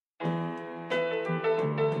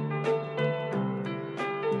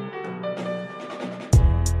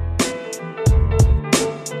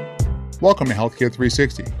Welcome to Healthcare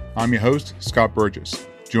 360. I'm your host, Scott Burgess.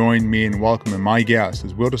 Join me in welcoming my guests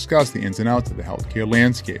as we'll discuss the ins and outs of the healthcare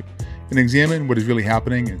landscape and examine what is really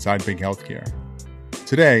happening inside big healthcare.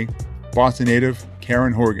 Today, Boston native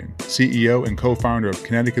Karen Horgan, CEO and co-founder of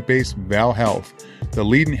Connecticut-based Val Health, the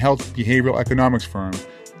leading health behavioral economics firm,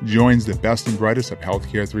 joins the best and brightest of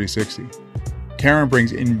Healthcare 360. Karen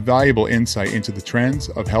brings invaluable insight into the trends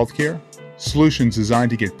of healthcare, solutions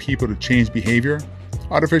designed to get people to change behavior,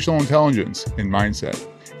 artificial intelligence, and mindset,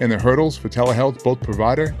 and the hurdles for telehealth both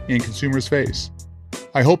provider and consumers face.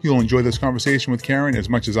 I hope you'll enjoy this conversation with Karen as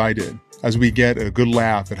much as I did, as we get a good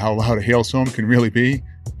laugh at how loud a hailstorm can really be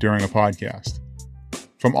during a podcast.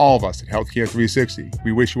 From all of us at Healthcare 360,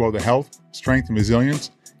 we wish you all the health, strength, and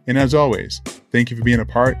resilience, and as always, thank you for being a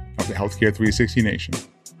part of the Healthcare 360 Nation.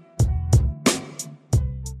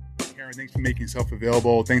 Thanks for making yourself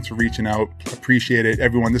available. Thanks for reaching out. Appreciate it.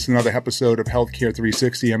 Everyone, this is another episode of Healthcare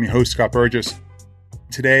 360. I'm your host, Scott Burgess.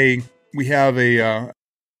 Today, we have a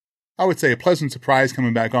pleasant surprise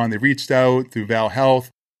coming back on. They reached out through Val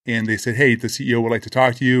Health, and they said, hey, the CEO would like to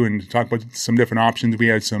talk to you and talk about some different options. We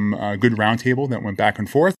had some good roundtable that went back and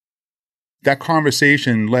forth. That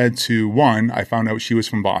conversation led to, one, I found out she was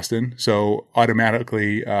from Boston. So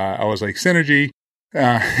automatically, I was like, synergy.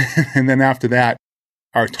 And then after that,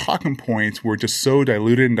 our talking points were just so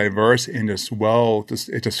diluted and diverse and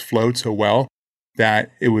it just flowed so well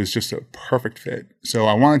that it was just a perfect fit. So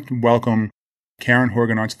I want to welcome Karen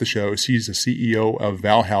Horgan onto the show. She's the CEO of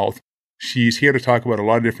Val Health. She's here to talk about a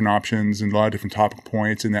lot of different options and a lot of different topic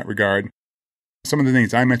points in that regard. Some of the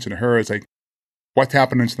things I mentioned to her is like, what's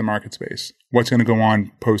happening to the market space? What's going to go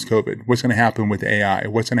on post-COVID? What's going to happen with AI?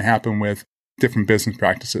 What's going to happen with different business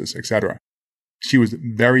practices, etc.? She was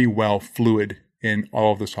very well fluid in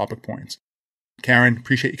all of those topic points. Karen,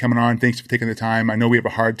 appreciate you coming on. Thanks for taking the time. I know we have a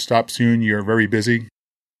hard stop soon. You're very busy.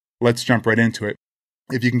 Let's jump right into it.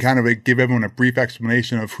 If you can kind of give everyone a brief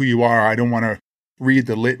explanation of who you are. I don't want to read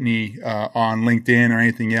the litany on LinkedIn or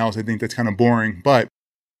anything else. I think that's kind of boring. But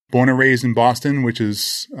born and raised in Boston, which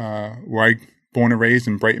is where I born and raised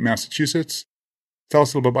in Brighton, Massachusetts. Tell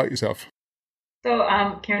us a little bit about yourself. So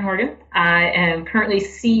I'm Karen Horgan. I am currently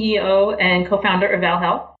CEO and co-founder of Val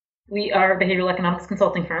Health. We are a behavioral economics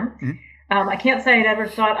consulting firm. Mm-hmm. I can't say I'd ever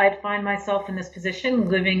thought I'd find myself in this position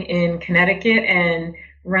living in Connecticut and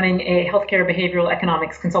running a healthcare behavioral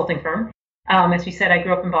economics consulting firm. As we said, I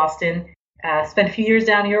grew up in Boston, spent a few years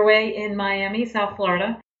down your way in Miami, South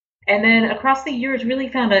Florida, and then across the years really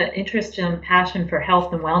found an interest and passion for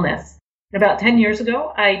health and wellness. And about 10 years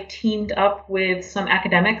ago, I teamed up with some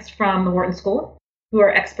academics from the Wharton School who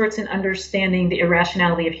are experts in understanding the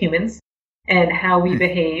irrationality of humans and how we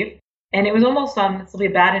behave. And it was almost, this will be a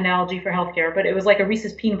bad analogy for healthcare, but it was like a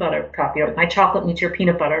Reese's peanut butter cup. You know, my chocolate meets your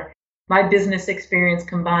peanut butter. My business experience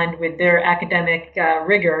combined with their academic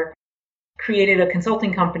rigor created a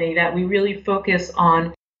consulting company that we really focus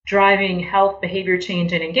on driving health, behavior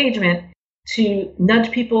change, and engagement to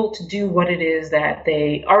nudge people to do what it is that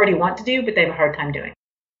they already want to do, but they have a hard time doing.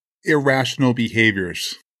 Irrational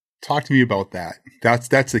behaviors. Talk to me about that.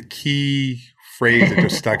 That's a key phrase that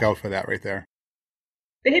just stuck out for that right there.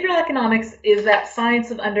 Behavioral economics is that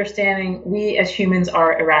science of understanding we as humans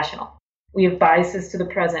are irrational. We have biases to the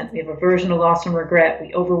present. We have aversion to loss and regret.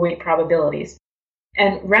 We overweight probabilities.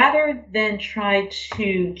 And rather than try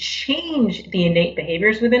to change the innate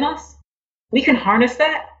behaviors within us, we can harness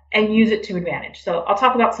that and use it to advantage. So I'll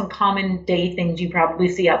talk about some common day things you probably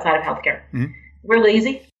see outside of healthcare. Mm-hmm. We're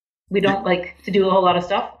lazy. We don't like to do a whole lot of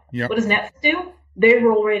stuff. Yep. What does Netflix do? They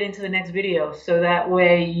roll right into the next video so that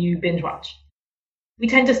way you binge watch. We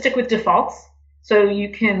tend to stick with defaults, so you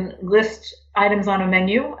can list items on a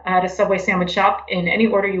menu at a Subway sandwich shop in any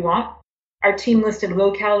order you want. Our team listed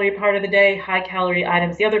low-calorie part of the day, high-calorie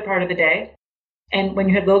items the other part of the day. And when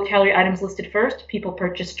you had low-calorie items listed first, people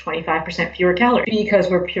purchased 25% fewer calories because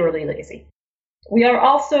we're purely lazy. We are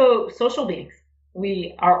also social beings.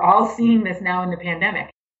 We are all seeing this now in the pandemic,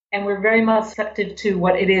 and we're very much receptive to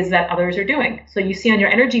what it is that others are doing. So you see on your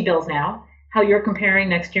energy bills now how you're comparing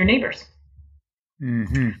next to your neighbors.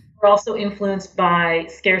 Mm-hmm. We're also influenced by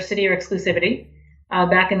scarcity or exclusivity.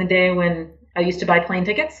 Back in the day when I used to buy plane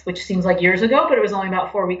tickets, which seems like years ago, but it was only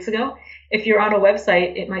about 4 weeks ago. If you're on a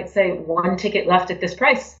website, it might say one ticket left at this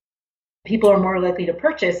price. People are more likely to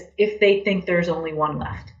purchase if they think there's only one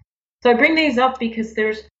left. So I bring these up because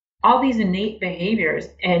there's all these innate behaviors,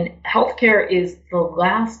 and healthcare is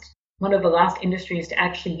one of the last industries to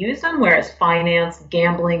actually use them, whereas finance,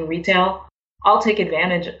 gambling, retail all take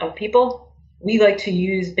advantage of people. We like to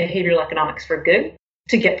use behavioral economics for good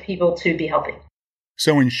to get people to be healthy.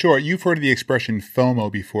 So in short, you've heard of the expression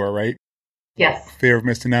FOMO before, right? Yes. Fear of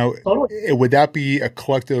missing out. Totally. Would that be a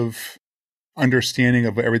collective understanding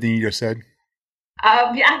of everything you just said?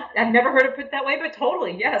 Yeah, I've never heard it put that way, but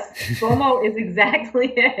totally, yes. FOMO is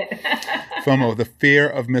exactly it. FOMO, the fear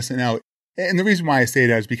of missing out. And the reason why I say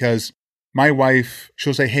that is because my wife,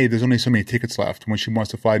 she'll say, hey, there's only so many tickets left when she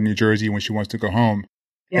wants to fly to New Jersey, when she wants to go home.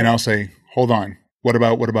 Yep. And I'll say, hold on, what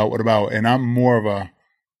about? And I'm more of a,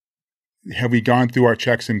 have we gone through our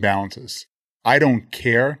checks and balances? I don't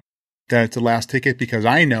care that it's the last ticket because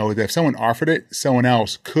I know that if someone offered it, someone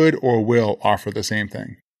else could or will offer the same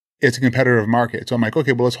thing. It's a competitive market. So I'm like,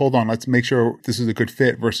 okay, well, let's hold on. Let's make sure this is a good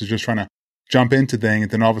fit versus just trying to jump into things.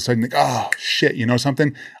 And then all of a sudden, like, oh, shit, you know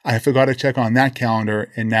something? I forgot to check on that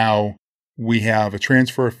calendar. And now we have a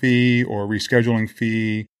transfer fee or a rescheduling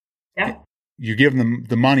fee. Yeah. You give them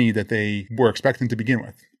the money that they were expecting to begin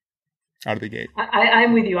with out of the gate.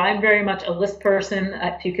 I'm with you. I'm very much a list person.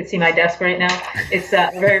 If you could see my desk right now, it's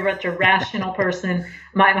very much a rational person.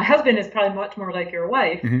 My husband is probably much more like your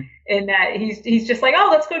wife in that he's just like, oh,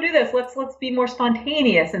 let's go do this. Let's be more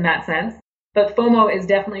spontaneous in that sense. But FOMO is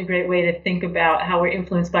definitely a great way to think about how we're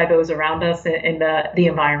influenced by those around us and the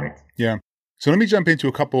environment. Yeah. So let me jump into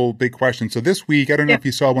a couple big questions. So this week, I don't know if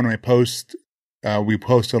you saw one of my posts. We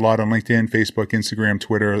post a lot on LinkedIn, Facebook, Instagram,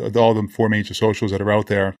 Twitter, all the 4 major socials that are out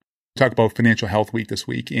there. Talk about Financial Health Week this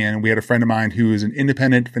week. And we had a friend of mine who is an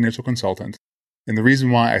independent financial consultant. And the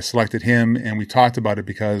reason why I selected him, and we talked about it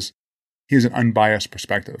because he has an unbiased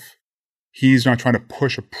perspective. He's not trying to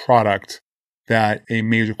push a product that a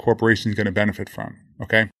major corporation is going to benefit from.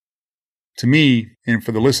 Okay. To me, and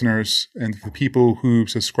for the listeners and the people who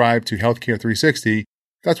subscribe to Healthcare 360,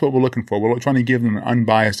 that's what we're looking for. We're trying to give them an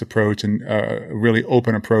unbiased approach and a really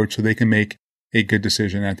open approach so they can make a good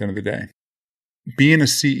decision at the end of the day. Being a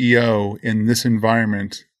CEO in this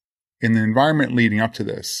environment, in the environment leading up to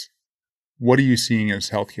this, what are you seeing as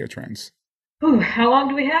healthcare trends? Ooh, how long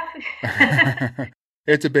do we have?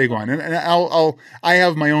 It's a big one. And I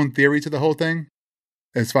have my own theory to the whole thing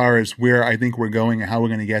as far as where I think we're going and how we're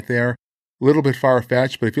going to get there. A little bit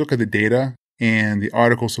far-fetched, but if you look at the data and the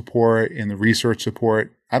article support and the research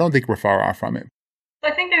support, I don't think we're far off from it. I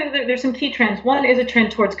think there's some key trends. One is a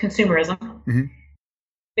trend towards consumerism. Mm-hmm.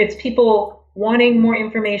 It's people wanting more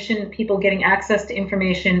information, people getting access to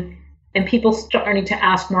information, and people starting to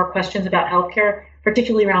ask more questions about healthcare,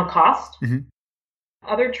 particularly around cost. Mm-hmm.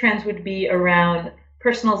 Other trends would be around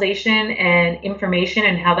personalization and information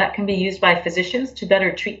and how that can be used by physicians to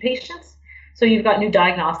better treat patients. So you've got new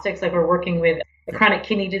diagnostics, like we're working with a chronic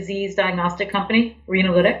kidney disease diagnostic company,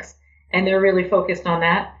 Renalytics, and they're really focused on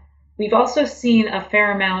that. We've also seen a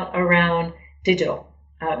fair amount around digital.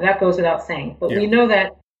 That goes without saying. But we know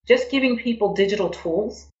that just giving people digital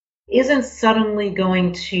tools isn't suddenly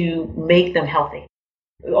going to make them healthy.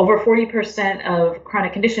 Over 40% of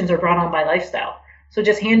chronic conditions are brought on by lifestyle. So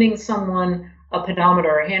just handing someone a pedometer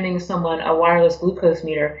or handing someone a wireless glucose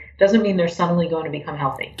meter doesn't mean they're suddenly going to become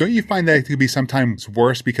healthy. Don't you find that it could be sometimes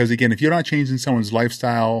worse? Because again, if you're not changing someone's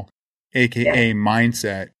lifestyle, aka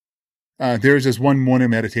mindset, there's this one morning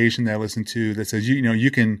meditation that I listened to that says,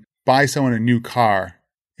 you can buy someone a new car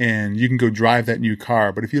and you can go drive that new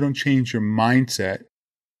car. But if you don't change your mindset,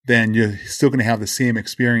 then you're still going to have the same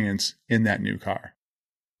experience in that new car.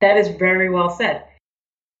 That is very well said.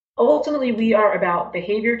 Ultimately, we are about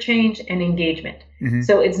behavior change and engagement. Mm-hmm.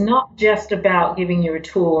 So it's not just about giving you a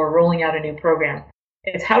tool or rolling out a new program.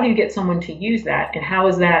 It's how do you get someone to use that, and how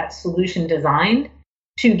is that solution designed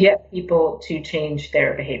to get people to change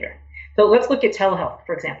their behavior? So let's look at telehealth,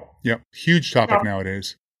 for example. Yep, huge topic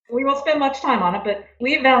nowadays. We won't spend much time on it, but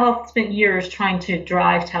we at ValHealth spent years trying to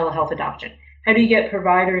drive telehealth adoption. How do you get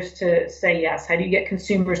providers to say yes? How do you get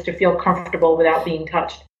consumers to feel comfortable without being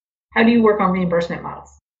touched? How do you work on reimbursement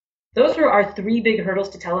models? Those were our 3 big hurdles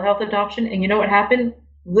to telehealth adoption. And you know what happened?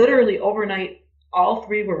 Literally overnight, all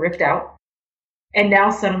 3 were ripped out. And now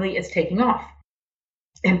suddenly it's taking off.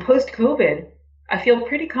 And post-COVID, I feel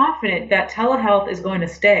pretty confident that telehealth is going to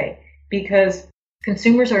stay because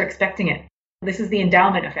consumers are expecting it. This is the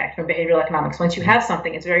endowment effect from behavioral economics. Once you have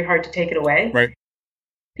something, it's very hard to take it away. Right.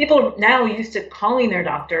 People are now used to calling their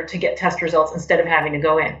doctor to get test results instead of having to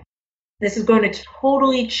go in. This is going to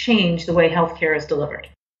totally change the way healthcare is delivered.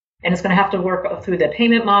 And it's going to have to work through the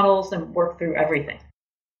payment models and work through everything.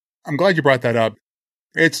 I'm glad you brought that up.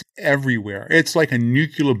 It's everywhere. It's like a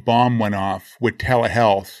nuclear bomb went off with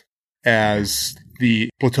telehealth as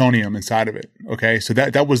the plutonium inside of it. Okay, so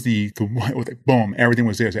that was the boom, everything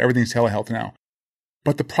was there. So everything's telehealth now.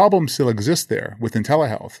 But the problem still exists there within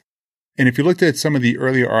telehealth. And if you looked at some of the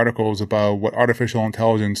earlier articles about what artificial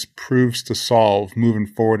intelligence proves to solve moving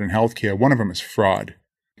forward in healthcare, one of them is fraud.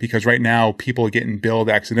 Because right now, people are getting billed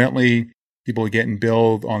accidentally. People are getting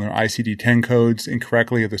billed on their ICD-10 codes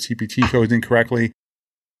incorrectly or their CPT codes incorrectly.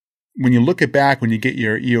 When you look at back, when you get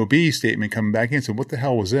your EOB statement coming back in, so what the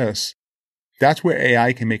hell was this? That's where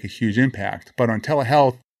AI can make a huge impact. But on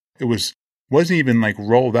telehealth, it wasn't even like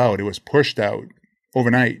rolled out. It was pushed out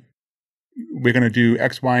overnight. We're going to do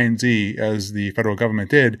X, Y, and Z as the federal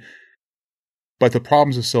government did. But the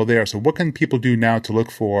problems are still there. So what can people do now to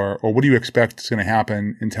look for, or what do you expect is going to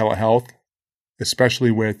happen in telehealth, especially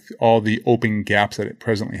with all the open gaps that it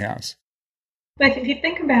presently has? Like if you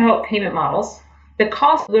think about payment models, the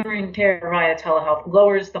cost of delivering care via telehealth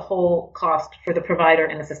lowers the whole cost for the provider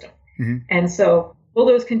and the system. Mm-hmm. And so will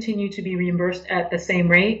those continue to be reimbursed at the same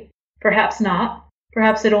rate? Perhaps not.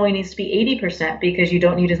 Perhaps it only needs to be 80% because you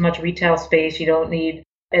don't need as much retail space. You don't need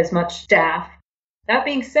as much staff. That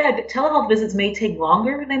being said, telehealth visits may take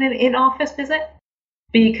longer than an in-office visit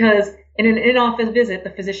because in an in-office visit, the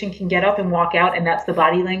physician can get up and walk out, and that's the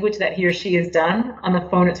body language that he or she has done. On the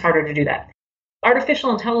phone, it's harder to do that.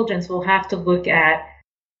 Artificial intelligence will have to look at,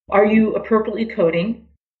 are you appropriately coding?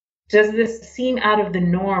 Does this seem out of the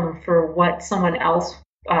norm for what someone else,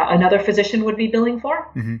 another physician would be billing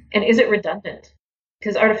for? Mm-hmm. And is it redundant?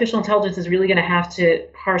 Because artificial intelligence is really going to have to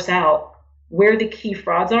parse out where the key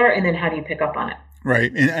frauds are, and then how do you pick up on it?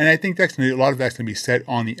 Right. And I think a lot of that's going to be set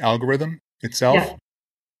on the algorithm itself. Yeah.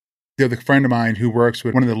 There's a friend of mine who works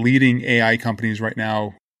with one of the leading AI companies right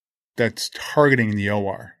now that's targeting the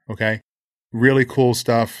OR. Okay. Really cool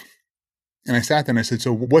stuff. And I sat there and I said,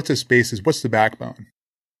 so what's the basis? What's the backbone?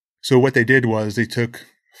 So what they did was they took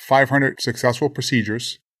 500 successful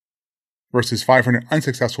procedures versus 500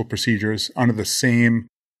 unsuccessful procedures under the same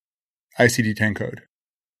ICD-10 code.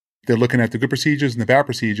 They're looking at the good procedures and the bad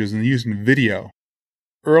procedures, and they're using video.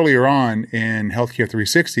 Earlier on in Healthcare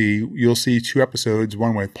 360, you'll see 2 episodes,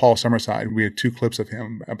 one with Paul Summerside. We had 2 clips of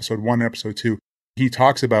him, episode 1 and episode 2. He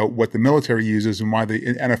talks about what the military uses and why the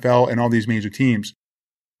NFL and all these major teams.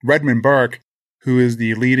 Redmond Burke, who is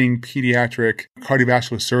the leading pediatric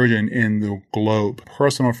cardiovascular surgeon in the globe,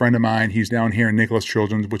 personal friend of mine. He's down here in Nicholas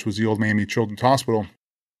Children's, which was the old Miami Children's Hospital.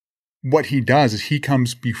 What he does is he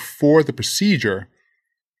comes before the procedure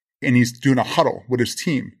and he's doing a huddle with his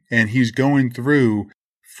team. And he's going through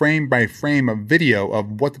frame by frame a video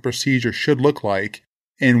of what the procedure should look like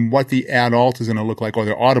and what the adult is going to look like, or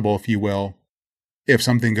the audible, if you will, if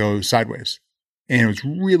something goes sideways. And it was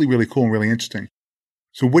really, really cool and really interesting.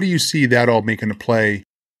 So what do you see that all making a play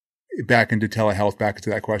back into telehealth, back into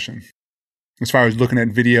that question? As far as looking at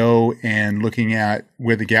video and looking at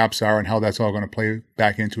where the gaps are and how that's all going to play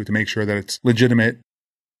back into it to make sure that it's legitimate,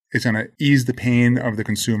 it's going to ease the pain of the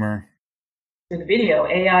consumer. With video,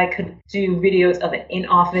 AI could do videos of an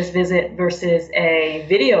in-office visit versus a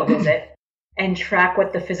video visit and track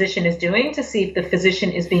what the physician is doing to see if the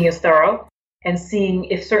physician is being as thorough and seeing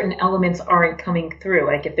if certain elements aren't coming through,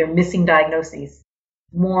 like if they're missing diagnoses,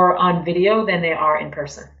 more on video than they are in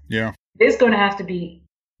person. Yeah. It's going to have to be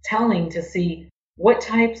telling to see what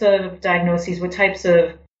types of diagnoses, what types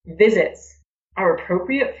of visits are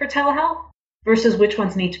appropriate for telehealth versus which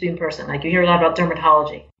ones need to be in person. Like you hear a lot about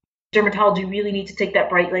dermatology. Dermatology really need to take that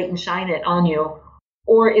bright light and shine it on you.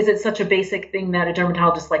 Or is it such a basic thing that a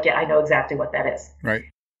dermatologist like, yeah, I know exactly what that is. Right.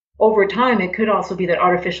 Over time, it could also be that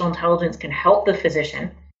artificial intelligence can help the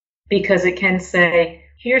physician because it can say,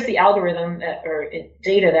 here's the algorithm or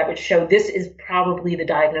data that would show this is probably the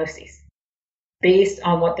diagnosis based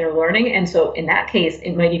on what they're learning. And so in that case,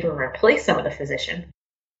 it might even replace some of the physician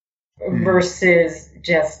versus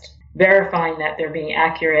just verifying that they're being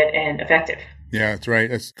accurate and effective. Yeah, that's right.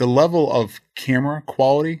 It's the level of camera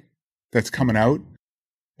quality that's coming out.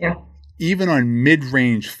 Yeah. Even on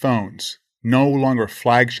mid-range phones, no longer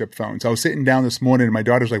flagship phones. I was sitting down this morning and my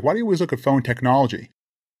daughter's like, why do you always look at phone technology?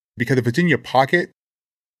 Because if it's in your pocket,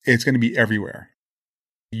 it's going to be everywhere.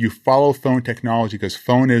 You follow phone technology because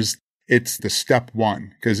it's the step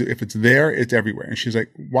one. Because if it's there, it's everywhere. And she's like,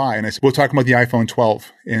 why? And I said, we'll talk about the iPhone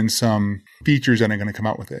 12 and some features that are going to come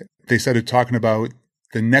out with it. They started talking about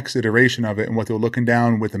the next iteration of it and what they were looking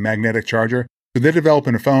down with the magnetic charger. So they're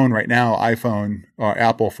developing a phone right now, iPhone or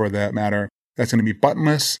Apple for that matter, that's going to be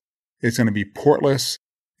buttonless, it's going to be portless,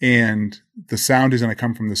 and the sound is going to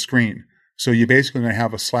come from the screen. So you're basically going to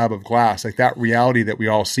have a slab of glass. Like that reality that we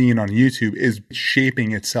all seen on YouTube is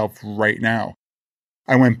shaping itself right now.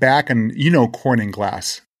 I went back and Corning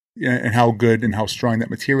glass and how good and how strong that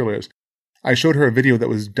material is. I showed her a video that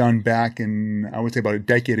was done back in, I would say about a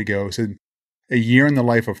decade ago. It said a year in the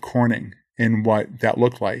life of Corning and what that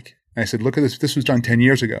looked like. And I said, look at this. This was done 10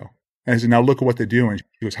 years ago. And I said, now look at what they're doing.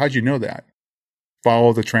 She goes, how'd you know that?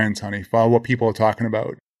 Follow the trends, honey. Follow what people are talking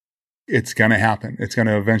about. it's going to happen. It's going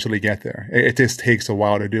to eventually get there. It just takes a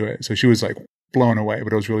while to do it. So she was like blown away,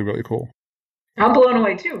 but it was really, really cool. I'm blown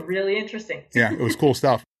away too. Really interesting. Yeah, it was cool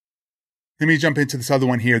stuff. Let me jump into this other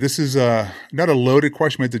one here. This is not a loaded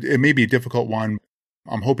question, but it may be a difficult one.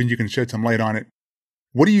 I'm hoping you can shed some light on it.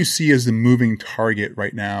 What do you see as the moving target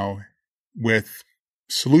right now with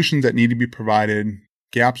solutions that need to be provided,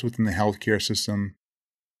 gaps within the healthcare system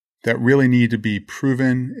that really need to be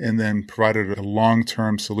proven and then provided a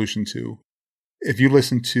long-term solution to? If you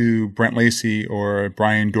listen to Brent Lacey or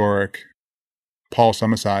Brian Dorick, Paul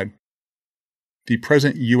Summerside, the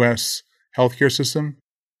present U.S. healthcare system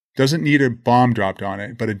doesn't need a bomb dropped on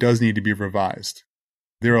it, but it does need to be revised.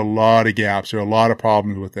 There are a lot of gaps. There are a lot of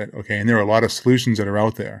problems with it, okay? And there are a lot of solutions that are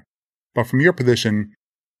out there. But from your position,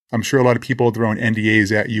 I'm sure a lot of people are throwing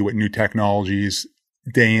NDAs at you with new technologies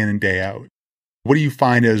day in and day out. What do you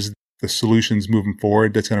find as the solutions moving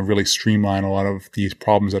forward that's going to really streamline a lot of these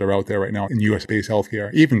problems that are out there right now in U.S.-based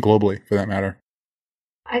healthcare, even globally for that matter?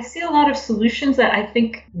 I see a lot of solutions that I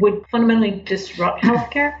think would fundamentally disrupt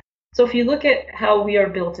healthcare. So if you look at how we are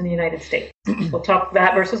built in the United States, we'll talk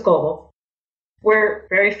that versus global. We're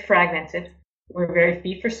very fragmented. We're very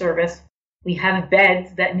fee for service. We have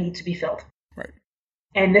beds that need to be filled. Right.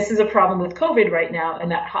 And this is a problem with COVID right now, and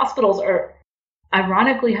that hospitals are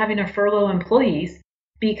ironically having to furlough employees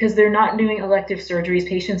because they're not doing elective surgeries.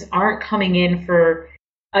 Patients aren't coming in for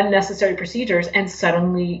unnecessary procedures, and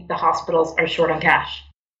suddenly the hospitals are short on cash.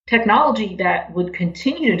 Technology that would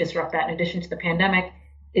continue to disrupt that in addition to the pandemic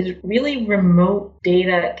is really remote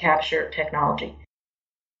data capture technology.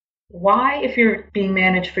 Why, if you're being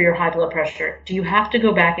managed for your high blood pressure, do you have to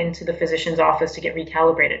go back into the physician's office to get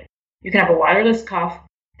recalibrated? You can have a wireless cuff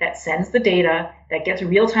that sends the data, that gets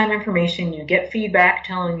real-time information. You get feedback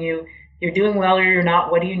telling you you're doing well or you're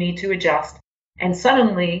not, what do you need to adjust? And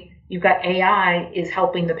suddenly you've got AI is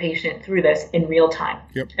helping the patient through this in real time.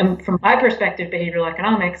 Yep. And from my perspective, behavioral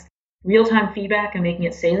economics, real-time feedback and making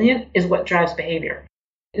it salient is what drives behavior.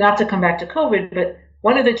 Not to come back to COVID, but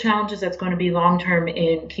one of the challenges that's going to be long-term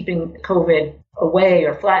in keeping COVID away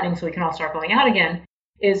or flattening so we can all start going out again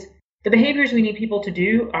is the behaviors we need people to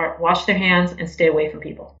do are wash their hands and stay away from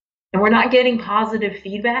people. And we're not getting positive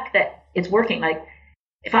feedback that it's working. Like,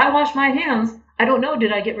 if I wash my hands, I don't know,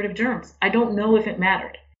 did I get rid of germs? I don't know if it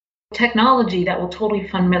mattered. Technology that will totally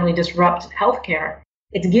fundamentally disrupt healthcare,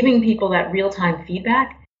 it's giving people that real-time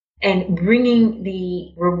feedback and bringing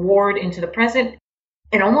the reward into the present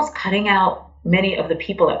and almost cutting out many of the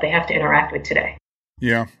people that they have to interact with today.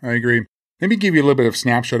 Yeah, I agree. Let me give you a little bit of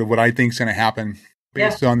snapshot of what I think is going to happen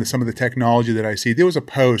based on some of the technology that I see. There was a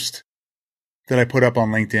post that I put up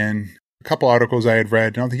on LinkedIn, a couple articles I had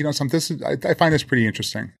read. And I find this pretty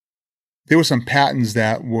interesting. There were some patents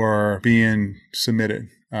that were being submitted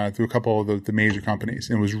through a couple of the major companies.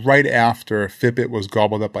 And it was right after Fitbit was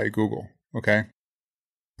gobbled up by Google. Okay.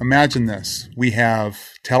 Imagine this. We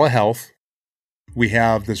have telehealth. We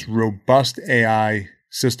have this robust AI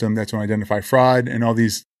system that's going to identify fraud and all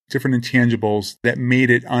these different intangibles that made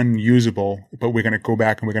it unusable, but we're going to go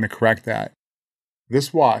back and we're going to correct that.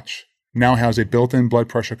 This watch now has a built-in blood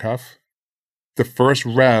pressure cuff. The first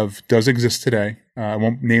Rev does exist today. I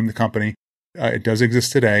won't name the company. It does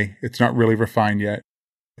exist today. It's not really refined yet.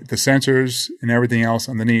 The sensors and everything else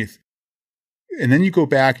underneath. And then you go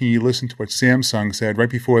back and you listen to what Samsung said right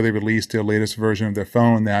before they released their latest version of their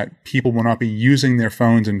phone, that people will not be using their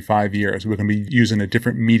phones in 5 years. We're going to be using a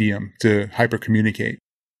different medium to hyper-communicate.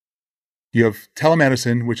 You have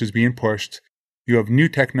telemedicine, which is being pushed. You have new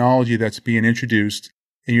technology that's being introduced.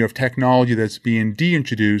 And you have technology that's being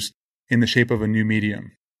de-introduced in the shape of a new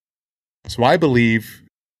medium. So I believe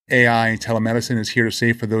AI and telemedicine is here to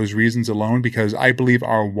stay for those reasons alone, because I believe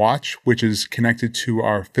our watch, which is connected to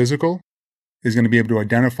our physical, is going to be able to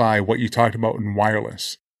identify what you talked about in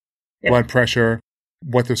wireless. Yep. Blood pressure,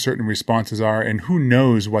 what the certain responses are, and who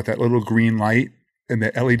knows what that little green light and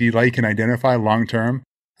the LED light can identify long term.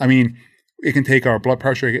 I mean, it can take our blood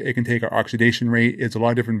pressure, it can take our oxidation rate. It's a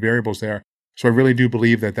lot of different variables there. So I really do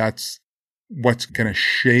believe that that's what's going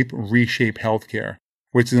to reshape healthcare,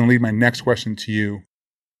 which is going to lead my next question to you.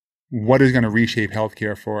 What is going to reshape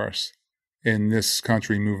healthcare for us in this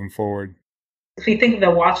country moving forward? If we think of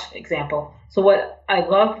the watch example, so what I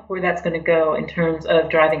love where that's going to go in terms of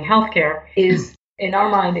driving healthcare is, in our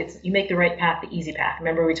mind, it's you make the right path the easy path.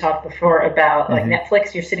 Remember we talked before about like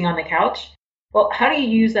Netflix, you're sitting on the couch. Well, how do you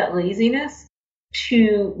use that laziness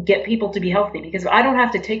to get people to be healthy? Because if I don't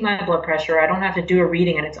have to take my blood pressure, I don't have to do a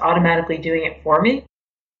reading and it's automatically doing it for me,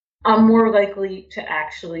 I'm more likely to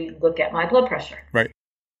actually look at my blood pressure. Right.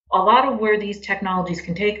 A lot of where these technologies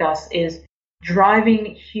can take us is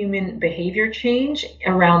driving human behavior change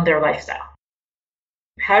around their lifestyle.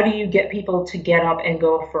 How do you get people to get up and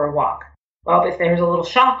go for a walk? Well, if there's a little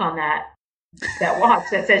shock on that watch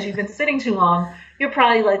that says you've been sitting too long, you're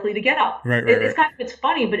probably likely to get up. Right. It's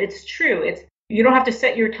funny, but it's true. You don't have to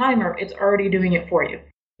set your timer. It's already doing it for you.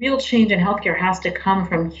 Real change in healthcare has to come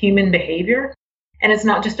from human behavior. And it's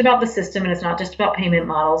not just about the system, and it's not just about payment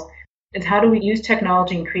models. It's how do we use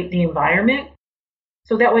technology and create the environment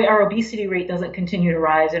so that way our obesity rate doesn't continue to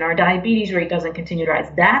rise and our diabetes rate doesn't continue to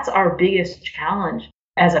rise. That's our biggest challenge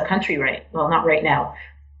as a country, right? Well, not right now.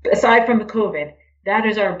 Aside from the COVID, that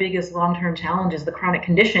is our biggest long-term challenge, is the chronic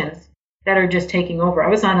conditions that are just taking over. I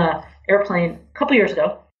was on an airplane a couple years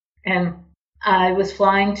ago, and I was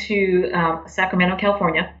flying to Sacramento,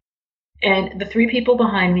 California, and the 3 people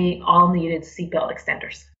behind me all needed seatbelt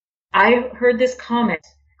extenders. I heard this comment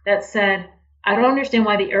that said, I don't understand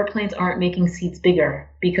why the airplanes aren't making seats bigger,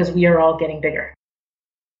 because we are all getting bigger.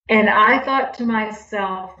 And I thought to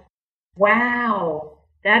myself, wow,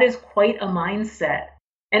 that is quite a mindset.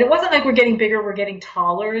 And it wasn't like we're getting bigger, we're getting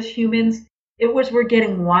taller as humans. It was we're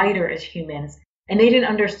getting wider as humans. And they didn't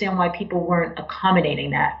understand why people weren't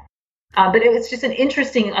accommodating that. But it's just an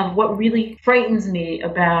interesting of what really frightens me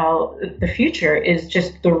about the future is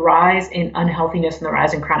just the rise in unhealthiness and the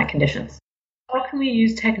rise in chronic conditions. How can we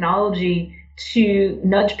use technology to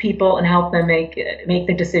nudge people and help them make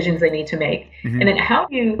the decisions they need to make? Mm-hmm. And then how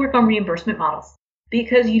do you work on reimbursement models?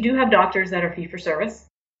 Because you do have doctors that are fee-for-service.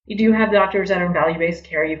 You do have doctors that are in value-based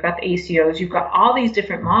care. You've got the ACOs. You've got all these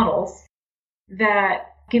different models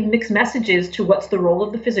that give mixed messages to what's the role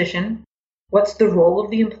of the physician, what's the role of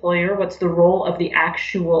the employer, what's the role of the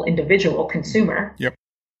actual individual consumer. Yep.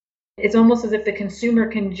 It's almost as if the consumer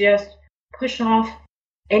can just push off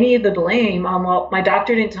any of the blame on, well, my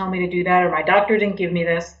doctor didn't tell me to do that, or my doctor didn't give me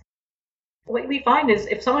this. What we find is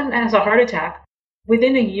if someone has a heart attack,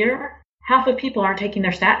 within a year, half of people aren't taking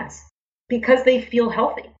their statins because they feel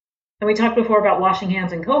healthy. And we talked before about washing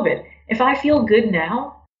hands and COVID. If I feel good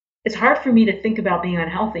now, it's hard for me to think about being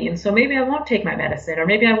unhealthy. And so maybe I won't take my medicine, or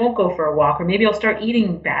maybe I won't go for a walk, or maybe I'll start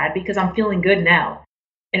eating bad because I'm feeling good now.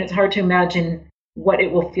 And it's hard to imagine what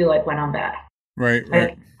it will feel like when I'm bad. Right.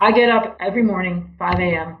 Like, I get up every morning, 5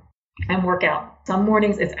 a.m., and work out. Some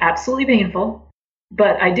mornings it's absolutely painful,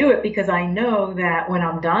 but I do it because I know that when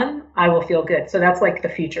I'm done, I will feel good. So that's like the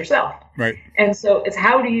future self. Right. And so it's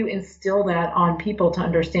how do you instill that on people to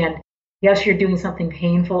understand, yes, you're doing something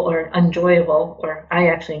painful or enjoyable, or I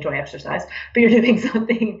actually enjoy exercise, but you're doing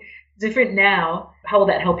something different now. How will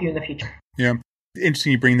that help you in the future? Yeah.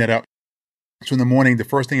 Interesting you bring that up. So in the morning, the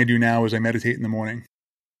first thing I do now is I meditate in the morning.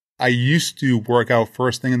 I used to work out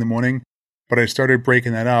first thing in the morning, but I started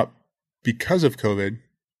breaking that up because of COVID.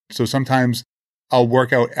 So sometimes I'll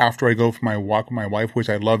work out after I go for my walk with my wife, which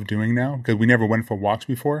I love doing now because we never went for walks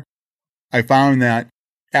before. I found that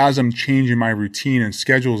as I'm changing my routine and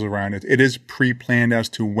schedules around it, it is pre-planned as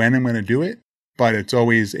to when I'm going to do it, but it's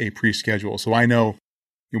always a pre-schedule. So I know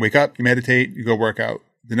you wake up, you meditate, you go work out.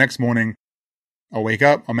 The next morning, I'll wake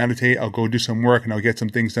up, I'll meditate, I'll go do some work, and I'll get some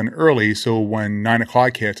things done early. So when 9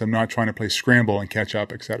 o'clock hits, I'm not trying to play scramble and catch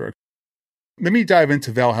up, etc. Let me dive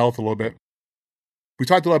into Val Health a little bit. We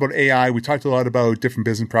talked a lot about AI. We talked a lot about different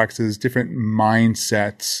business practices, different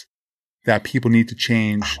mindsets that people need to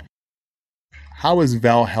change. How is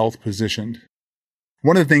Val Health positioned?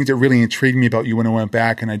 One of the things that really intrigued me about you when I went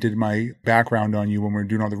back and I did my background on you when we were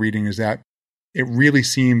doing all the reading is that it really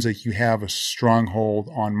seems like you have a stronghold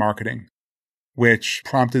on marketing, which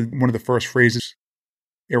prompted one of the first phrases,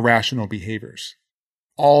 irrational behaviors.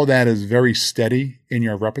 All that is very steady in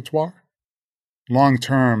your repertoire. Long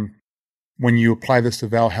term, when you apply this to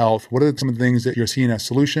Val Health, what are some of the things that you're seeing as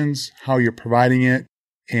solutions, how you're providing it,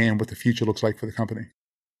 and what the future looks like for the company?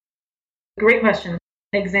 Great question.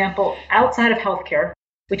 An example, outside of healthcare,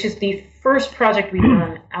 which is the first project we've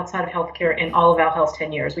done outside of healthcare in all of Val Health's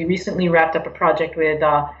 10 years. We recently wrapped up a project with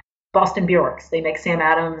Boston Beer Works. They make Sam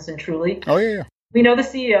Adams and Truly. Oh, yeah. We know the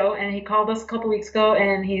CEO, and he called us a couple weeks ago,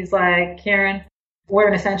 and he's like, Karen, we're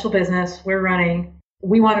an essential business. We're running.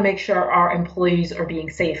 We want to make sure our employees are being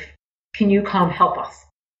safe. Can you come help us?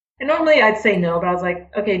 And normally I'd say no, but I was like,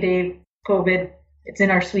 okay, Dave, COVID, it's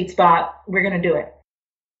in our sweet spot. We're going to do it.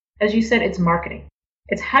 As you said, it's marketing.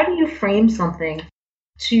 It's how do you frame something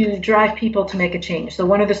to drive people to make a change? So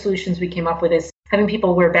one of the solutions we came up with is having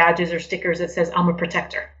people wear badges or stickers that says, I'm a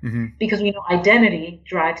protector. Mm-hmm. Because we know identity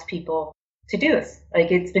drives people to do this.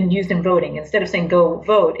 Like it's been used in voting. Instead of saying go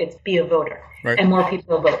vote, it's be a voter. Right. And more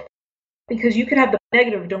people will vote. Because you could have the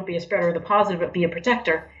negative, don't be a spreader, or the positive, but be a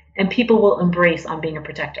protector. And people will embrace on being a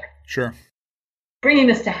protector. Sure. Bringing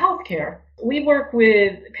this to healthcare, We work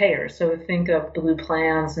with payers. So think of Blue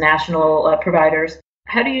plans, national providers.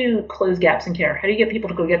 How do you close gaps in care? How do you get people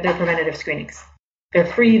to go get their preventative screenings? They're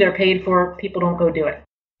free, they're paid for, people don't go do it.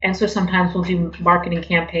 And so sometimes we'll do marketing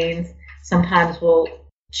campaigns. Sometimes we'll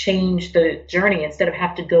change the journey. Instead of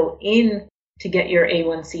have to go in to get your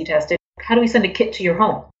A1C tested, how do we send a kit to your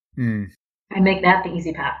home? And make that the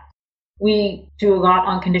easy path. We do a lot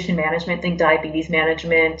on condition management, think diabetes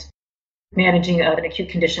management, managing an acute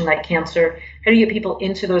condition like cancer. How do you get people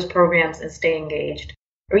into those programs and stay engaged?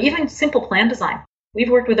 Or even simple plan design. We've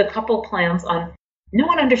worked with a couple plans on, no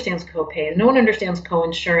one understands copays, no one understands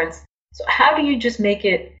co-insurance. So how do you just make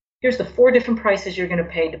it, here's the 4 different prices you're going to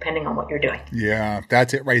pay depending on what you're doing. Yeah,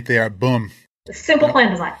 that's it right there. Boom. The simple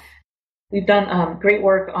plan design. We've done great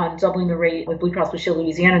work on doubling the rate with Blue Cross Blue Shield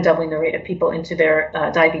Louisiana, doubling the rate of people into their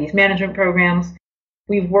diabetes management programs.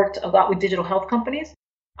 We've worked a lot with digital health companies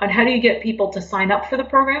on how do you get people to sign up for the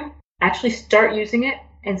program, actually start using it,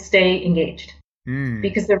 and stay engaged.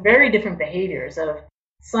 Because they're very different behaviors of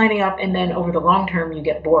signing up and then over the long term you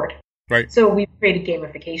get bored. Right. So we've created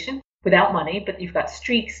gamification without money, but you've got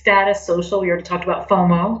streak, status, social. We already talked about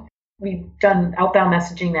FOMO. We've done outbound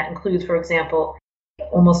messaging that includes, for example,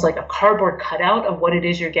 almost like a cardboard cutout of what it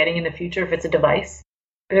is you're getting in the future if it's a device.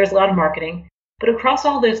 There's a lot of marketing. But across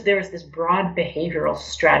all this, there's this broad behavioral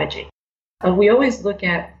strategy. We always look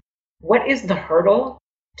at what is the hurdle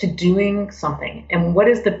to doing something and what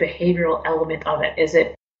is the behavioral element of it? Is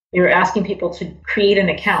it you're asking people to create an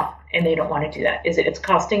account and they don't want to do that? Is it it's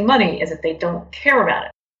costing money? Is it they don't care about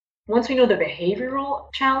it? Once we know the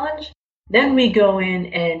behavioral challenge, then we go in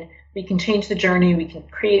and we can change the journey. We can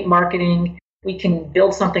create marketing. We can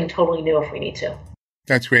build something totally new if we need to.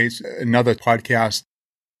 That's great. Another podcast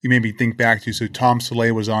you made me think back to. So Tom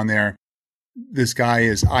Soleil was on there. This guy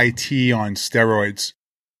is IT on steroids.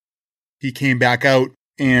 He came back out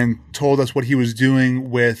and told us what he was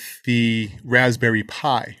doing with the Raspberry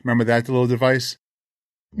Pi. Remember that little device?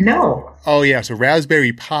 No. Oh, yeah. So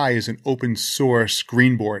Raspberry Pi is an open source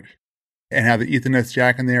green board and have the Ethernet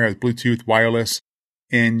jack in there, has Bluetooth, wireless,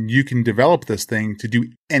 and you can develop this thing to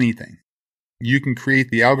do anything. You can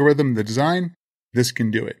create the algorithm, the design. This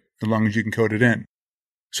can do it as long as you can code it in.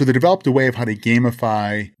 So they developed a way of how to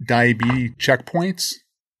gamify diabetes checkpoints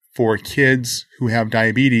for kids who have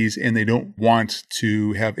diabetes and they don't want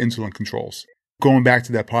to have insulin controls. Going back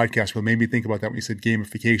to that podcast, what made me think about that when you said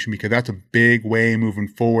gamification, because that's a big way moving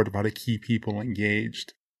forward of how to keep people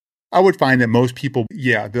engaged. I would find that most people,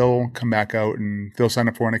 yeah, they'll come back out and they'll sign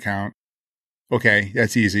up for an account. Okay,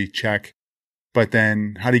 that's easy, check. But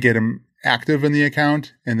then how do you get them active in the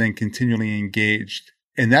account and then continually engaged?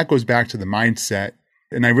 And that goes back to the mindset.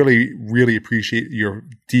 And I really, really appreciate your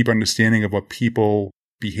deep understanding of what people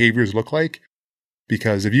behaviors look like,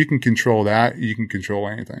 because if you can control that, you can control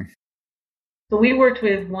anything. So we worked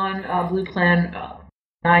with one Blue plan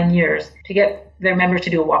 9 years to get their members to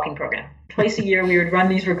do a walking program. Twice a year, we would run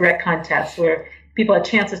these regret contests where people had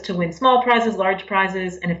chances to win small prizes, large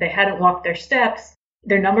prizes, and if they hadn't walked their steps,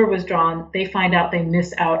 their number was drawn. They find out they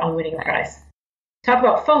miss out on winning a prize. Talk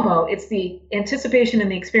about FOMO. It's the anticipation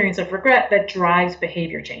and the experience of regret that drives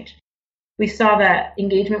behavior change. We saw that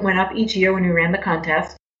engagement went up each year when we ran the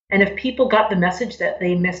contest. And if people got the message that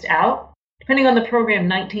they missed out, depending on the program,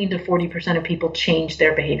 19 to 40% of people changed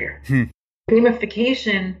their behavior.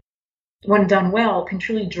 Gamification, when done well, can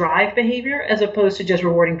truly drive behavior as opposed to just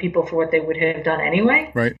rewarding people for what they would have done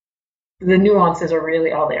anyway. Right. The nuances are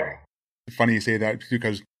really all there. Funny you say that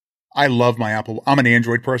because I love my Apple. I'm an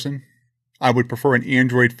Android person. I would prefer an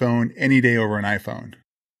Android phone any day over an iPhone.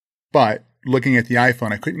 But looking at the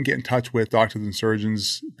iPhone, I couldn't get in touch with doctors and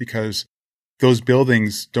surgeons because those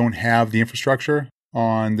buildings don't have the infrastructure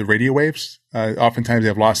on the radio waves. Oftentimes they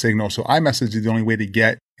have lost signal. So iMessage is the only way to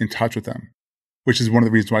get in touch with them, which is one of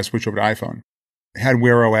the reasons why I switched over to iPhone. I had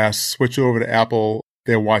Wear OS, switched over to Apple,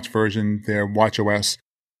 their watch version, their watch OS.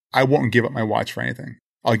 I won't give up my watch for anything.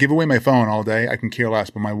 I'll give away my phone all day. I can care less,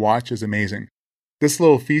 but my watch is amazing. This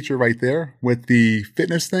little feature right there with the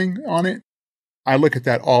fitness thing on it, I look at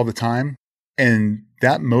that all the time. And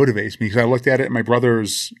that motivates me because I looked at it and my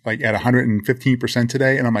brother's like at 115%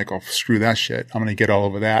 today. And I'm like, oh, screw that shit. I'm going to get all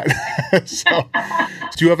over that. So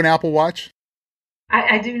do you have an Apple Watch?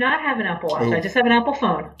 I do not have an Apple Watch. Oh. I just have an Apple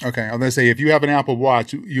phone. Okay. I'm going to say, if you have an Apple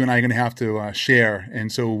Watch, you and I are going to have to share.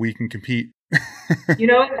 And so we can compete. You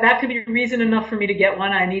know, that could be reason enough for me to get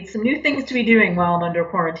one. I need some new things to be doing while I'm under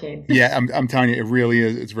quarantine. Yeah, I'm telling you, it really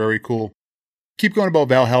is. It's very cool. Keep going about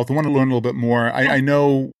Val Health. I want to learn a little bit more. I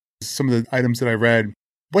know some of the items that I read.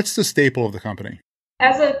 What's the staple of the company?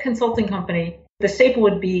 As a consulting company, the staple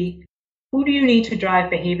would be, who do you need to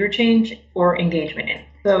drive behavior change or engagement in?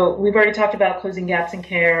 So we've already talked about closing gaps in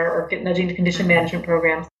care or nudging to condition management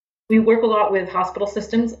programs. We work a lot with hospital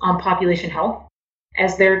systems on population health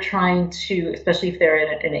as they're trying to, especially if they're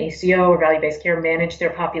in an ACO or value-based care, manage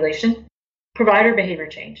their population. Provider behavior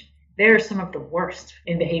change. They're some of the worst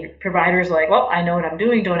in behavior. Providers are like, well, I know what I'm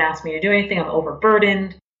doing. Don't ask me to do anything. I'm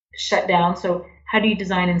overburdened, shut down. So how do you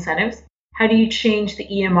design incentives? How do you change the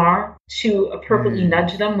EMR to appropriately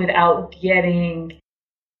nudge them without getting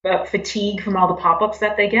fatigue from all the pop-ups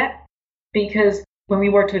that they get? Because when we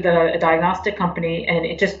worked with a diagnostic company and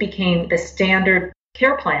it just became the standard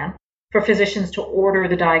care plan for physicians to order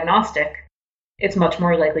the diagnostic, it's much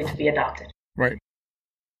more likely to be adopted. Right.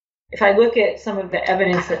 If I look at some of the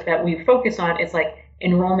evidence that we focus on, it's like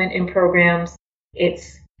enrollment in programs,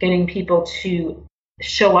 it's getting people to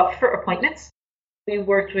show up for appointments. We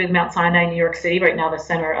worked with Mount Sinai, New York City, right now the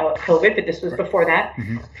center of COVID, but this was before that,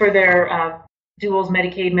 for their duals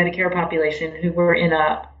Medicaid, Medicare population who were in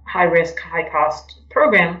a high-risk, high-cost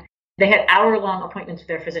program. They had hour-long appointments with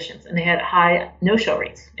their physicians, and they had high no-show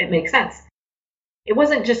rates. It makes sense. It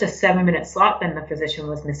wasn't just a 7-minute slot then the physician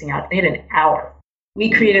was missing out. They had an hour. We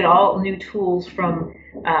created all new tools from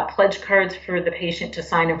pledge cards for the patient to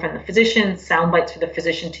sign in front of the physician, sound bites for the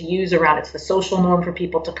physician to use around it's the social norm for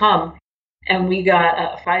people to come. And we got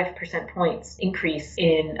a 5% points increase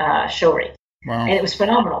in show rate. Wow. And it was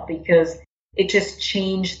phenomenal because it just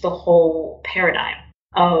changed the whole paradigm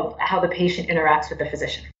of how the patient interacts with the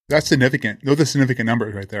physician. That's significant. Those are significant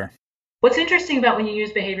numbers right there. What's interesting about when you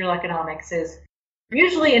use behavioral economics is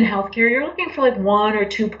usually in healthcare, you're looking for like 1 or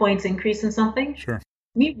 2 points increase in something. Sure.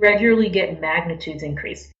 We regularly get magnitudes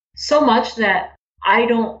increase. So much that I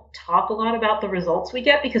don't talk a lot about the results we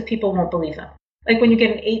get because people won't believe them. Like when you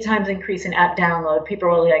get an 8 times increase in app download, people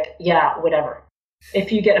are like, yeah, whatever.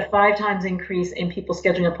 If you get a 5 times increase in people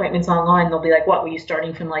scheduling appointments online, they'll be like, what, were you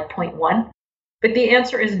starting from like 0.1? But the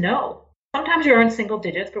answer is no. Sometimes you're in single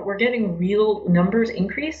digits, but we're getting real numbers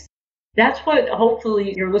increase. That's what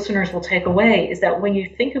hopefully your listeners will take away is that when you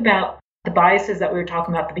think about the biases that we were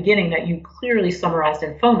talking about at the beginning that you clearly summarized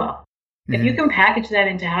in FOMO, if you can package that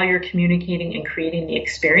into how you're communicating and creating the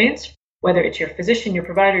experience, whether it's your physician, your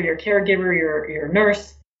provider, your caregiver, your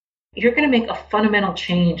nurse, you're going to make a fundamental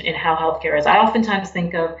change in how healthcare is. I oftentimes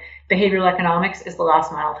think of behavioral economics as the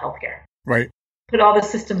last mile of healthcare. Right. Put all the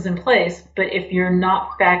systems in place, but if you're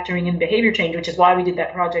not factoring in behavior change, which is why we did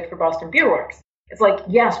that project for Boston Beer Works, it's like,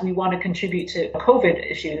 yes, we want to contribute to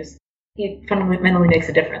COVID issues. It fundamentally makes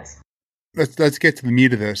a difference. Let's get to the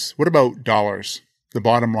meat of this. What about dollars, the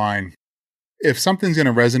bottom line? If something's going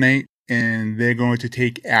to resonate and they're going to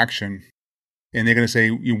take action and they're going to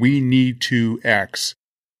say, we need to X,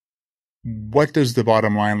 what does the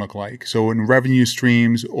bottom line look like? So in revenue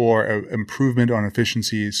streams or improvement on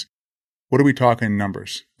efficiencies, what are we talking in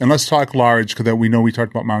numbers? And let's talk large because we know we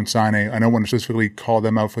talked about Mount Sinai. I don't want to specifically call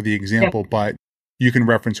them out for the example, but you can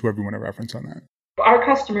reference whoever you want to reference on that. Our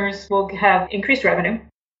customers will have increased revenue.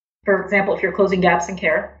 For example, if you're closing gaps in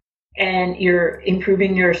care and you're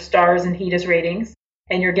improving your STARS and HEDIS ratings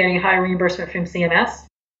and you're getting high reimbursement from CMS,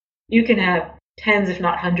 you can have tens, if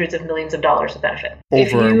not hundreds of millions of dollars of benefit.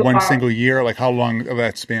 Over one single year? Like how long of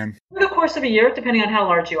that span? Over the course of a year, depending on how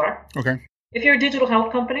large you are. Okay. If you're a digital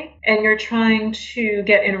health company and you're trying to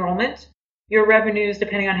get enrollment, your revenues,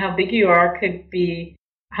 depending on how big you are, could be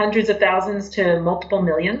hundreds of thousands to multiple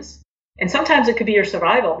millions. And sometimes it could be your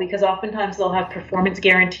survival because oftentimes they'll have performance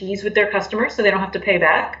guarantees with their customers so they don't have to pay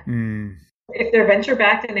back. If they're venture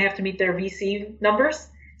backed and they have to meet their VC numbers,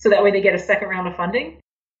 so that way they get a second round of funding.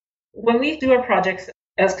 When we do our projects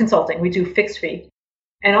as consulting, we do fixed fee.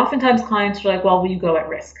 And oftentimes clients are like, well, will you go at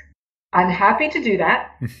risk? I'm happy to do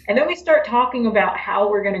that. And then we start talking about how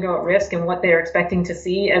we're going to go at risk and what they're expecting to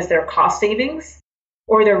see as their cost savings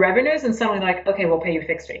or their revenues. And suddenly like, okay, we'll pay you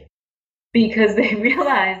fixed fee. Because they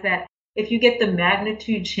realize that if you get the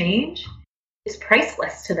magnitude change, it's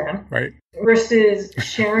priceless to them. Right. Versus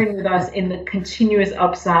sharing with us in the continuous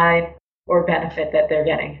upside or benefit that they're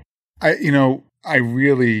getting.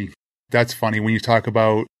 That's funny when you talk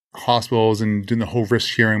about hospitals and doing the whole risk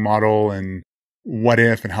sharing model and what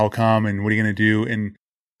if and how come and what are you going to do? And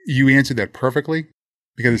you answered that perfectly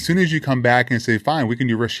because as soon as you come back and say, fine, we can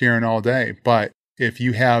do risk sharing all day. But if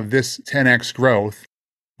you have this 10x growth,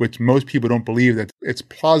 which most people don't believe that it's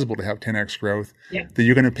plausible to have 10x growth, that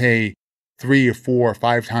you're going to pay 3 or 4 or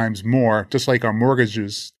 5 times more, just like our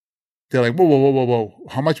mortgages. They're like, whoa.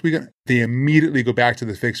 How much we going to? They immediately go back to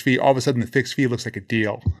the fixed fee. All of a sudden, the fixed fee looks like a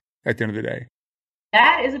deal at the end of the day.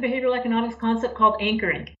 That is a behavioral economics concept called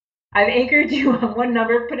anchoring. I've anchored you on one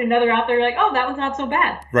number, put another out there, like, oh, that one's not so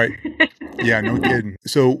bad. Right. Yeah, no kidding.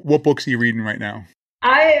 So what books are you reading right now?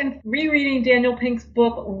 I am rereading Daniel Pink's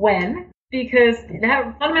book, When, because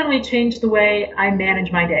that fundamentally changed the way I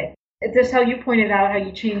manage my day. It's just how you pointed out how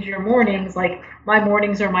you change your mornings, like my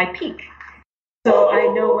mornings are my peak. So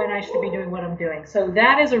I know when I should be doing what I'm doing. So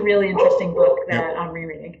that is a really interesting book that I'm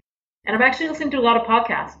rereading. And I'm actually listening to a lot of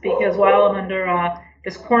podcasts because while I'm under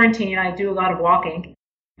this quarantine, I do a lot of walking.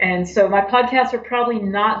 And so my podcasts are probably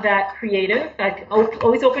not that creative. I'm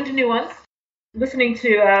always open to new ones. Listening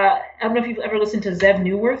to, I don't know if you've ever listened to Zev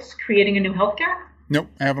Newworth's Creating a New Healthcare. Nope,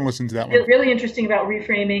 I haven't listened to that one. It's really interesting about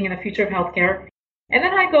reframing and the future of healthcare. And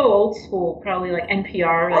then I go old school, probably like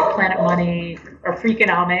NPR, like Planet Money or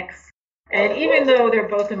Freakonomics. And even though they're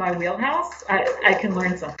both in my wheelhouse, I can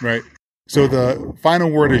learn something. Right. So the final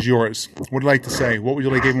word is yours. What would you like to say? What would you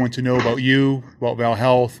like everyone to know about you, about Val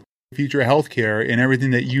Health, future healthcare, and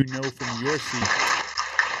everything that you know from your seat?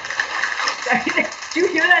 Do you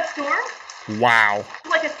hear that storm? Wow. It's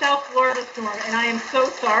like a South Florida storm, and I am so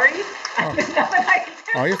sorry.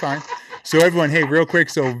 Oh, you're fine. So everyone, hey, real quick.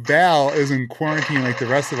 So Val is in quarantine like the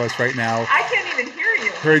rest of us right now. I can't even hear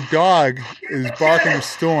you. Her dog is barking a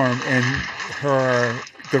storm, and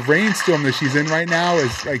the rainstorm that she's in right now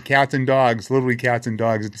is like cats and dogs, literally cats and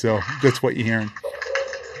dogs. And so that's what you're hearing.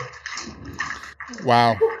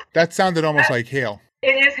 Wow. That sounded almost like hail.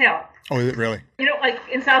 It is hail. Oh, is it really? You know, like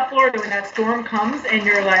in South Florida when that storm comes and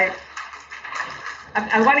you're like,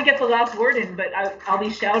 I want to get the last word in, but I'll be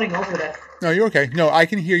shouting over this. No, you're okay. No, I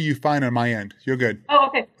can hear you fine on my end. You're good. Oh,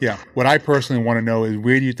 okay. Yeah. What I personally want to know is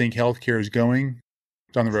where do you think healthcare is going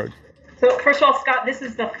down the road? So first of all, Scott, this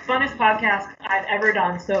is the funnest podcast I've ever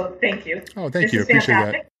done. So thank you. Oh, thank you. Appreciate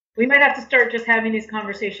that. We might have to start just having these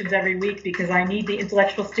conversations every week because I need the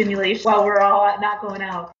intellectual stimulation while we're all not going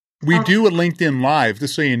out. We do a LinkedIn Live,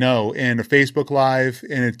 just so you know, and a Facebook Live,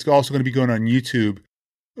 and it's also going to be going on YouTube.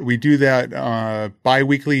 We do that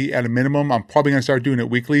bi-weekly at a minimum. I'm probably going to start doing it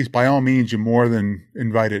weekly. By all means, you're more than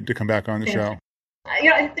invited to come back on the show.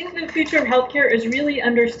 I think the future of healthcare is really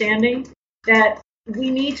understanding that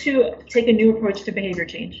we need to take a new approach to behavior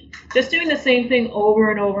change. Just doing the same thing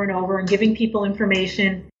over and over and over and giving people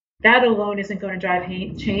information, that alone isn't going to drive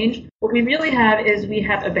change. What we really have is we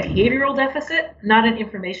have a behavioral deficit, not an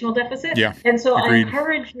informational deficit. Yeah, and so agreed. I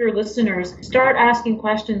encourage your listeners, start asking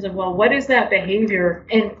questions of, well, what is that behavior?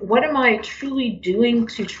 And what am I truly doing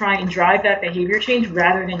to try and drive that behavior change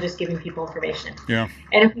rather than just giving people information? Yeah.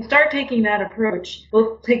 And if we start taking that approach,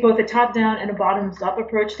 we'll take both a top-down and a bottoms-up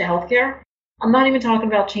approach to healthcare. I'm not even talking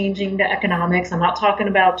about changing the economics. I'm not talking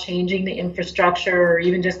about changing the infrastructure or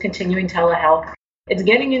even just continuing telehealth. It's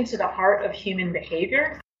getting into the heart of human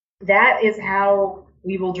behavior. That is how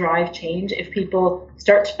we will drive change. If people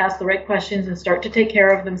start to ask the right questions and start to take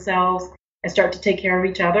care of themselves and start to take care of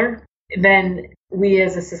each other, then we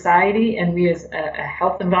as a society and we as a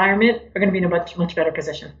health environment are going to be in a much, much better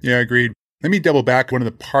position. Yeah, agreed. Let me double back one of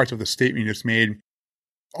the parts of the statement you just made.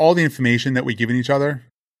 All the information that we give each other,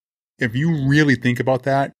 if you really think about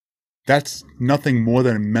that, that's nothing more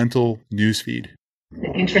than a mental newsfeed.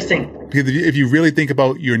 Interesting. Because if you really think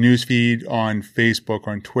about your newsfeed on Facebook,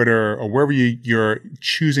 on Twitter, or wherever you're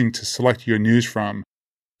choosing to select your news from,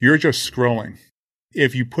 you're just scrolling.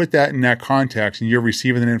 If you put that in that context and you're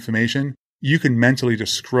receiving that information, you can mentally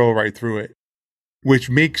just scroll right through it, which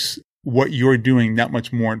makes what you're doing that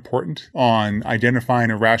much more important on identifying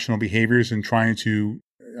irrational behaviors and trying to,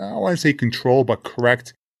 I don't want to say control, but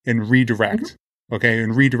correct and redirect. Mm-hmm. Okay,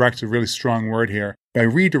 and redirect is a really strong word here. By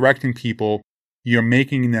redirecting people, you're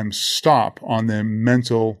making them stop on their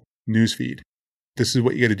mental newsfeed. This is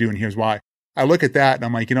what you got to do, and here's why. I look at that, and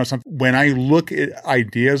I'm like, when I look at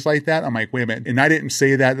ideas like that, I'm like, wait a minute. And I didn't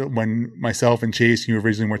say that when myself and Chase, you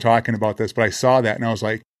originally were talking about this, but I saw that, and I was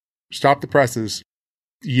like, stop the presses.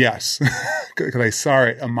 Yes, because I saw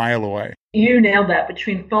it a mile away. You nailed that.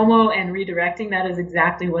 Between FOMO and redirecting, that is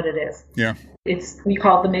exactly what it is. Yeah. We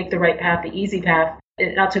call it the make the right path, the easy path.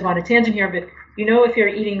 Not to go on a tangent here, but if you're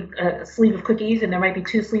eating a sleeve of cookies and there might be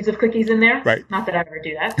 2 sleeves of cookies in there. Right. Not that I ever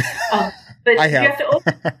do that. But I have. You have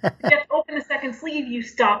to open the second sleeve, you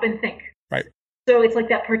stop and think. Right. So it's like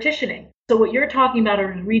that partitioning. So what you're talking about is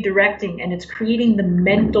redirecting, and it's creating the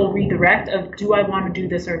mental redirect of, do I want to do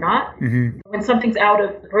this or not? Mm-hmm. When something's out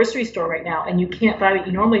of the grocery store right now and you can't buy what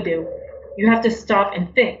you normally do, you have to stop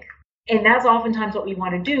and think. And that's oftentimes what we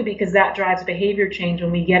want to do, because that drives behavior change.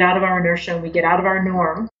 When we get out of our inertia, when we get out of our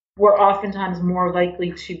norm, we're oftentimes more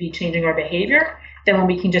likely to be changing our behavior than when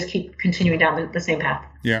we can just keep continuing down the same path.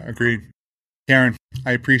 Yeah, agreed. Karen,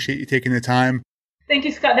 I appreciate you taking the time. Thank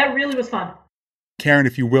you, Scott. That really was fun. Karen,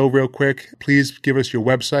 if you will, real quick, please give us your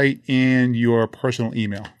website and your personal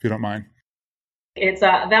email, if you don't mind. It's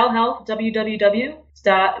ValHealth,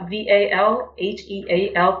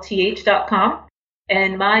 www.valhealth.com.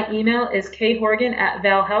 And my email is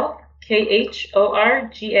khorgan@valhealth,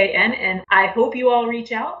 KHORGAN. And I hope you all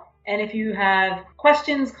reach out. And if you have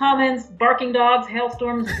questions, comments, barking dogs,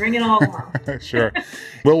 hailstorms, bring it all on. Sure.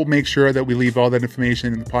 We'll make sure that we leave all that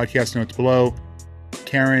information in the podcast notes below.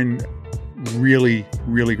 Karen, really,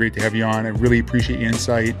 really great to have you on. I really appreciate your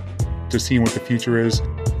insight to seeing what the future is.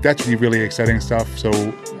 That's really exciting stuff. So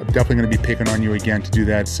I'm definitely going to be picking on you again to do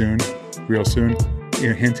that soon, real soon.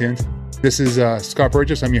 Hint, hint. This is Scott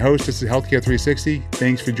Burgess. I'm your host. This is Healthcare 360.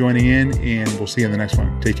 Thanks for joining in, and we'll see you in the next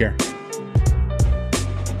one. Take care.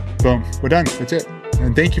 Boom. We're done. That's it.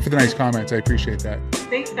 And thank you for the nice comments. I appreciate that.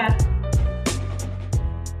 Thanks, Scott.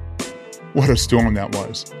 What a storm that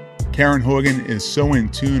was. Karen Horgan is so in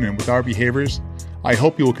tune and with our behaviors. I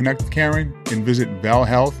hope you will connect with Karen and visit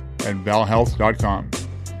ValHealth at valhealth.com.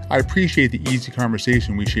 I appreciate the easy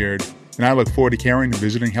conversation we shared, and I look forward to Karen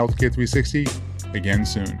visiting Healthcare 360 again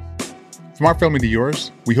soon. From our family to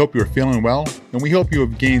yours, we hope you are feeling well, and we hope you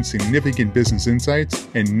have gained significant business insights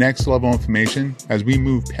and next-level information as we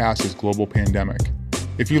move past this global pandemic.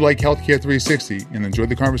 If you like Healthcare 360 and enjoyed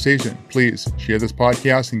the conversation, please share this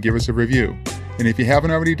podcast and give us a review. And if you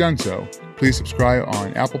haven't already done so, please subscribe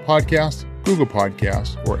on Apple Podcasts, Google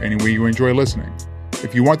Podcasts, or anywhere you enjoy listening.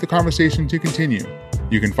 If you want the conversation to continue,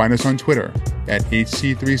 you can find us on Twitter at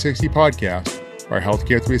HC360 Podcast or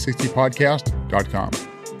healthcare360podcast.com.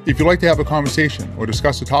 If you'd like to have a conversation or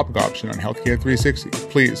discuss a topic option on Healthcare 360,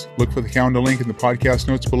 please look for the calendar link in the podcast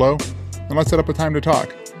notes below and let's set up a time to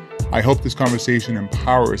talk. I hope this conversation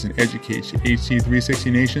empowers and educates your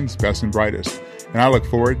HC360 Nation's best and brightest, and I look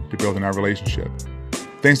forward to building our relationship.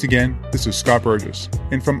 Thanks again. This is Scott Burgess,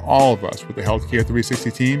 and from all of us with the Healthcare 360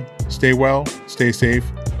 team, stay well, stay safe,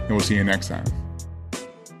 and we'll see you next time.